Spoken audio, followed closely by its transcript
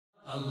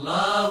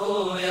আল্লাহু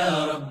ইয়া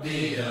রাব্বি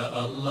ইয়া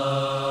আল্লাহ।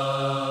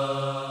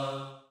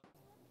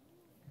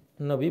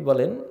 নবী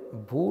বলেন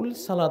ভুল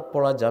সালাত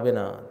পড়া যাবে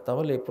না।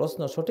 তাহলে প্রশ্ন,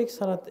 সঠিক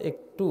সালাত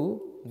একটু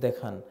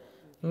দেখান।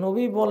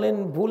 নবী বলেন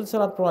ভুল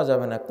সালাত পড়া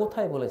যাবে না,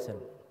 কোথায় বলেছেন?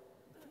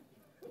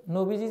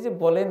 নবীজি যে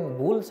বলেন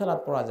ভুল সালাত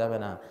পড়া যাবে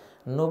না,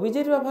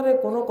 নবীজির ব্যাপারে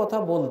কোনো কথা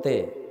বলতে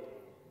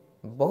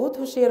বহুত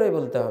হুঁশিয়ার হয়ে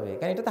বলতে হবে,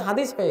 কারণ এটা তো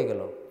হাদিস হয়ে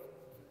গেল।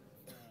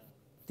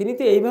 তিনি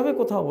তো এইভাবে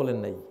কোথাও বলেন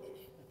নাই,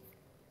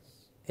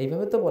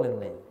 এইভাবে তো বলেন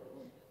নাই।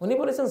 উনি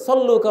বলেছেন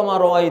সল্লু কামা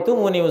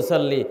রাআইতুমুনি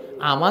উসাল্লি,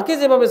 আমাকে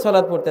যেভাবে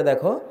সালাত পড়তে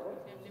দেখো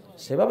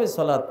সেভাবে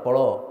সালাত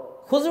পড়ো।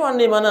 খুযু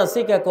আন্নী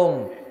মানাসিকাকুম,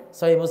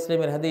 সহিহ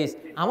মুসলিমের হাদিস,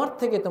 আমার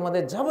থেকে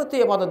তোমাদের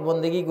যাবতীয় ইবাদত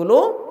বন্দেগীগুলো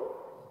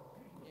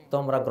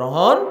তোমরা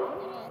গ্রহণ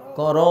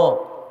করো।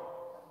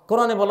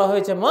 কোরআনে বলা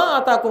হয়েছে মা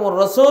আতাকুমুর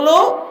রাসূলু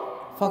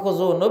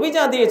ফাখুযু, নবী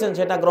যা দিয়েছেন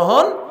সেটা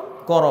গ্রহণ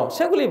করো,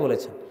 সেগুলি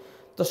বলেছেন।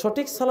 তো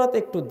সঠিক সালাত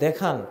একটু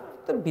দেখান,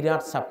 তো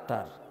বিরাট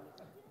চ্যাপ্টার।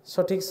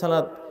 সঠিক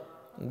সালাত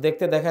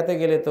দেখাতে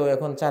গেলে তো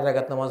এখন 4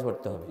 রাকাত নামাজ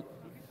পড়তে হবে।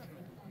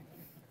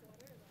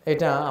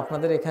 এটা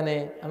আপনাদের এখানে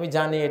আমি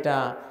জানি, এটা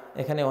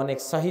এখানে অনেক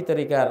সহি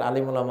তরিকার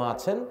আলিম উলামা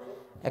আছেন।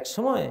 এক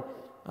সময়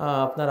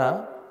আপনারা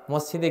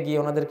মসজিদে গিয়ে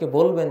ওনাদেরকে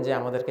বলবেন যে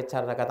আমাদেরকে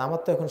 4 রাকাত, আমার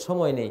তো এখন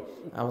সময় নেই,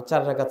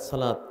 4 রাকাত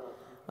সালাত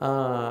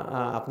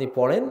আপনি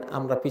পড়েন,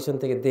 আমরা পিছন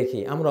থেকে দেখি,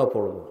 আমরাও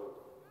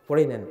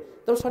পড়েই নেন।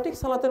 তবে সঠিক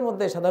সালাতের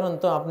মধ্যে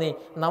সাধারণত আপনি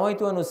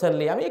নাওয়াইতু আন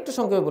উসাল্লি, আমি একটু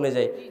সংক্ষেপে বলে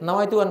যাই,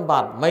 নাওয়াইতু আন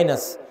বাদ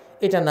মাইনাস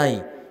এটা নাই।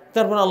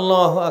 তারপর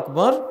আল্লাহু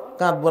আকবার,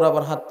 কাঁধ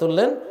বরাবর হাত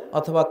তুললেন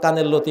অথবা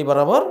কানের লতি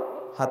বরাবর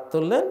হাত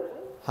তুললেন,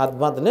 হাত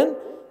বাঁধলেন,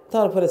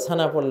 তারপরে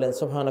ছানা পড়লেন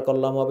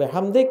সুবহানাকাল্লাহুম্মা ওয়া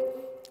বিহামদিক,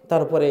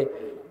 তারপরে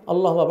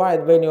আল্লাহুম্মা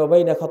বা'id বাইনি ওয়া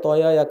বাইনা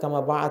খাতায়ায়া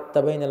কামা বা'আদতা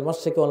বাইনাল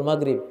মাশরিকি ওয়াল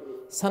মাগরিব।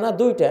 ছানা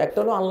দুইটা, একটা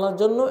হলো আল্লাহর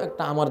জন্য,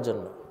 একটা আমার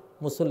জন্য,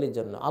 মুসল্লির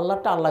জন্য।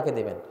 আল্লাহরটা আল্লাহকে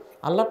দেবেন,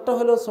 আল্লাহরটা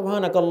হলো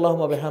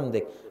সুবহানাকাল্লাহুম্মা ওয়া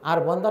বিহামদিক, আর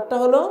বান্দারটা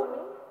হলো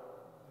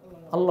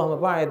আল্লাহুম্মা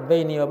বা'id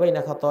বাইনি ওয়া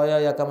বাইনা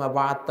খাতায়ায়া কামা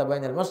বা'আদতা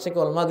বাইনাল মাশরিকি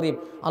ওয়াল মাগরিব।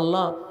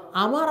 আল্লাহ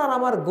আমার আর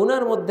আমার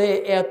গুনার মধ্যে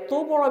এত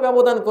বড়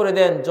ব্যবধান করে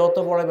দেন, যত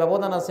বড়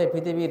ব্যবধান আছে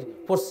পৃথিবীর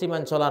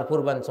পশ্চিমাঞ্চল আর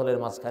পূর্বাঞ্চলের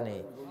মাঝখানে,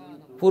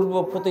 পূর্ব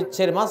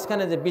প্রতীচ্যের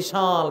মাঝখানে যে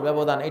বিশাল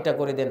ব্যবধান, এটা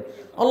করে দেন।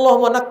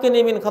 আল্লাহুম্মা নাক্কিনি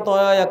মিন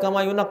খাতায়ায়া কামা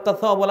ইউনাক্কা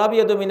সাওবুল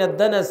আবিয়াদু মিনাদ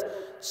দানাস,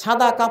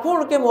 সাদা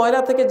কাপড়কে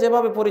ময়লা থেকে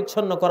যেভাবে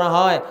পরিচ্ছন্ন করা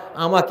হয়,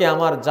 আমাকে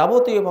আমার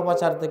যাবতীয়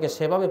পাপাচার থেকে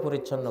সেভাবে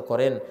পরিচ্ছন্ন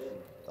করেন।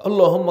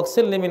 আল্লাহুম্মা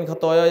গসিলনি মিন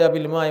খাতায়ায়া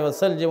বিল মাই ওয়াস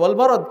সালজি ওয়াল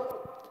বারাদ,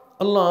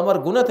 আল্লাহ আমার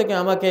গুনাহ থেকে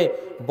আমাকে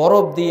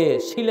বরফ দিয়ে,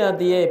 শিলা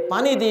দিয়ে,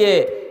 পানি দিয়ে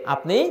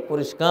আপনি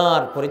পরিষ্কার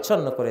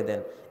পরিচ্ছন্ন করে দেন।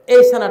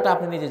 এই সানাটা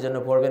আপনি নিজের জন্য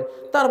পড়বেন।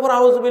 তারপর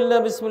আউযুবিল্লাহ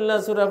বিসমিল্লাহ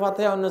সূরা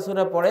ফাতিহা অন্য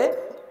সূরা পড়ে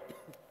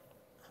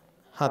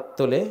হাত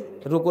তোলে।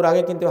 রুকুর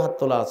আগে কিন্তু হাত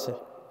তোলা আছে।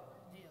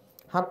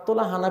 হাত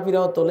তোলা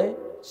হানাফিরাও তোলে,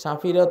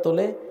 শাফিরাও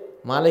তোলে,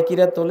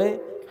 মালিকিরা তোলে,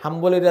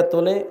 হাম্বলিরা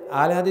তোলে,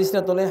 আহলে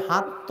হাদিসরা তোলে।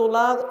 হাত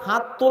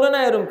তোলে না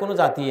এরকম কোনো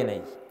জাতিয়ে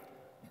নেই।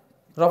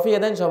 রফিয়ে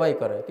দেন সবাই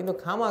করে, কিন্তু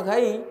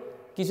খামাখাই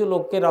কিছু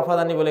লোককে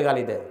রফাদানি বলে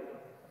গালি দেয়।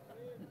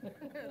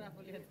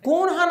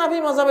 কোন হানাফি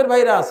মাযহাবের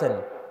ভাইরা আছেন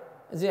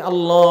যে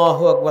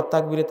আল্লাহু আকবার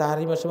তাকবীরে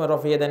তাহরিমের সময়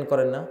রফিয়ে দেন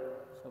করেন না?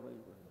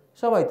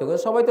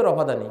 সবাই তো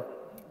রফাদানি।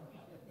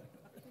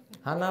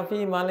 হানাফি,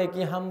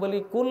 মালিকি, হাম্বলি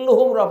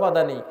কুল্লুহুম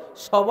রফাদানি,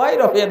 সবাই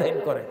রফিয়ে দেন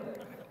করে।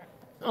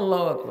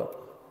 আল্লাহু আকবার।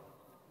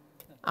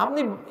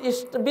 আপনি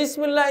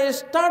বিসমিল্লাহ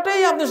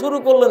স্টার্টেই আপনি শুরু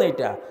করলেন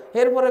এইটা,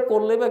 এরপরে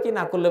করলে বা কি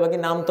না করলে বা কি,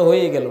 নাম তো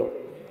হয়ে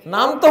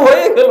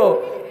গেল,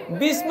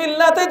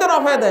 বিসমিল্লাহতেই তো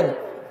রফা দেন,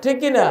 ঠিক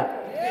কি না?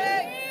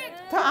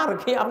 আর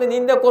কি আপনি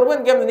নিন্দা করবেন?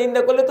 কি আপনি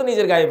নিন্দা করলে তো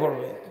নিজের গায়ে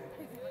পড়বে।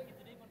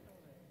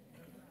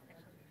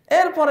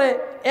 এরপরে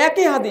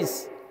একই হাদিস,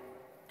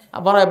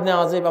 বারা ইবনে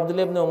আজিব,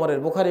 আব্দুল্লাহ ইবনে ওমরের,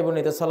 বুখারী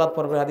বর্ণিত সালাত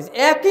পর্বের হাদিস,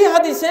 একই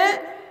হাদিসে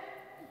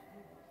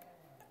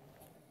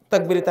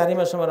তাকবীরে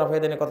তাহরিমের সময় রফা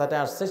দেনের কথাটা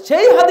আসছে,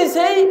 সেই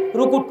হাদিসেই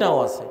রুকুটাও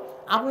আছে।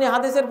 আপনি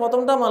হাদিসের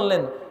প্রথমটা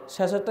মানলেন,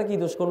 শেষেরটা কি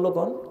দোষ করলো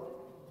কোন?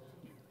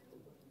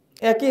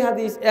 একই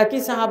হাদিস, একই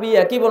সাহাবী,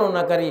 একই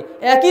বর্ণনাকারী,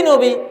 একই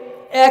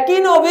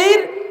নবীর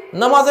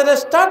নামাজের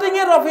স্টার্টিং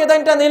এর রফিয়ে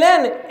দানটা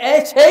নিলেন,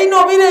 সেই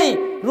নবীরই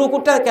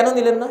রুকুটা কেন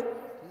নিলেন না?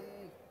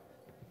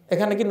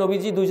 এখানে কি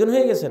নবীজি দুইজন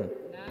হয়ে গেছেন?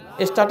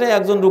 স্টার্টে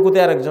একজন, রুকুতে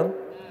আর একজন।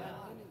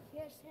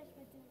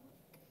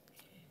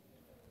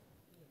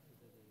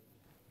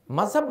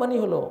 মাযহাব মানে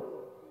হলো,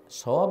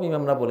 সব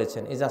ইমামরা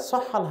বলেছেন ইজা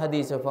সাহহাল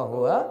হাদিস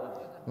ফাহুয়া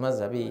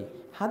মাযহাবি,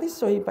 হাদিস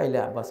সহিহ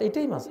পাইলা বাস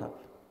এটাই মাযহাব,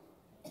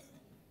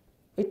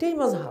 এটাই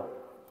মাযহাব।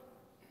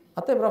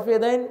 অতএব রফিয়ে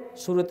দাইন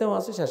শুরুতেও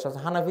আছে, শেষ আছে।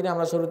 হানাফিরা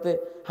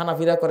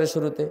করে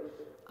শুরুতে,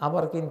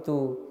 আবার কিন্তু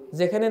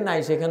যেখানে নাই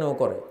সেখানেও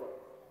করে।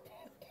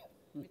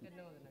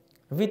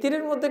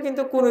 ভিতরের মধ্যে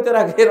কিন্তু কুনুতের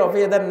আগে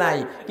রফিয়ে দান নাই,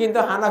 কিন্তু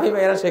হানাফি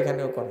ভাইয়েরা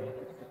সেখানেও করে।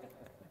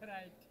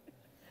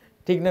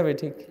 ঠিক না বে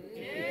ঠিক?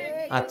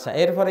 আচ্ছা,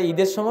 এরপরে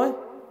ঈদের সময়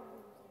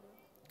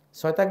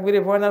 6 তাকবীরে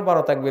পড়েন আর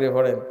 12 তাকবীরে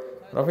পড়েন,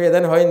 রফিয়ে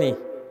দান হয়নি?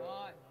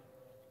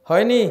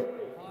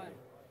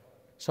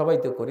 সবাই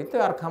তো করি তো,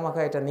 আর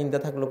খামাখা এটা নিন্দা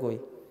থাকলো কই?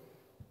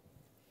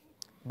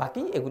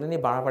 বাকি এগুলি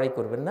নিয়ে বাড়াবাড়ি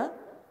করবেন না,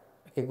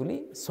 এগুলি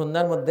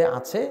সুন্নাহর মধ্যে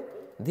আছে।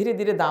 ধীরে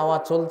ধীরে দাওয়া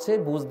চলছে,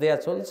 বুঝ দেয়া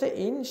চলছে।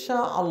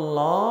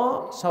 ইনশাআল্লাহ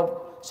সব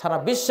সারা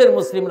বিশ্বের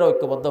মুসলিমরা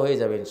ঐক্যবদ্ধ হয়ে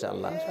যাবে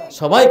ইনশাআল্লাহ,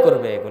 সবাই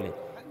করবে এগুলি।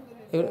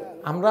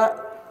 আমরা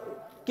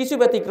কিছু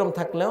ব্যতিক্রম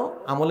থাকলেও,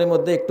 আমলের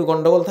মধ্যে একটু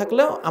গন্ডগোল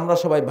থাকলেও আমরা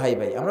সবাই ভাই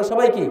ভাই, আমরা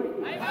সবাই কি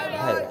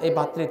ভাই। এই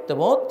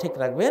ভ্রাতৃত্ববোধ ঠিক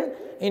রাখবেন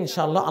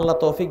ইনশাআল্লাহ। আল্লাহ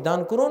তৌফিক দান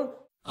করুন।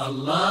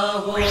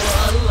 আল্লাহু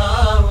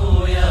আল্লাহু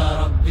ইয়া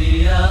রাব্বি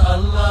ইয়া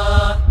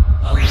আল্লাহ,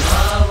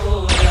 আল্লাহু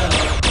ইয়া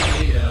রাব্বি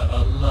ইয়া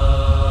আল্লাহ।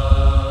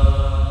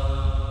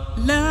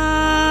 লা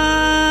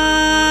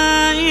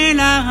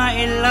ইলাহা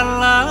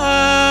ইল্লাল্লাহ,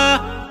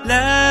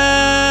 লা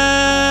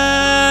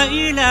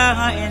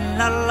ইলাহা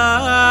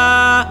ইল্লাল্লাহ,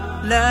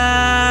 লা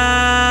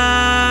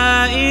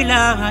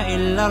ইলাহা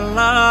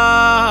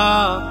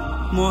ইল্লাল্লাহ,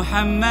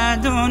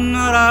 মুহাম্মাদুর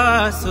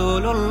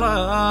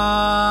রাসূলুল্লাহ।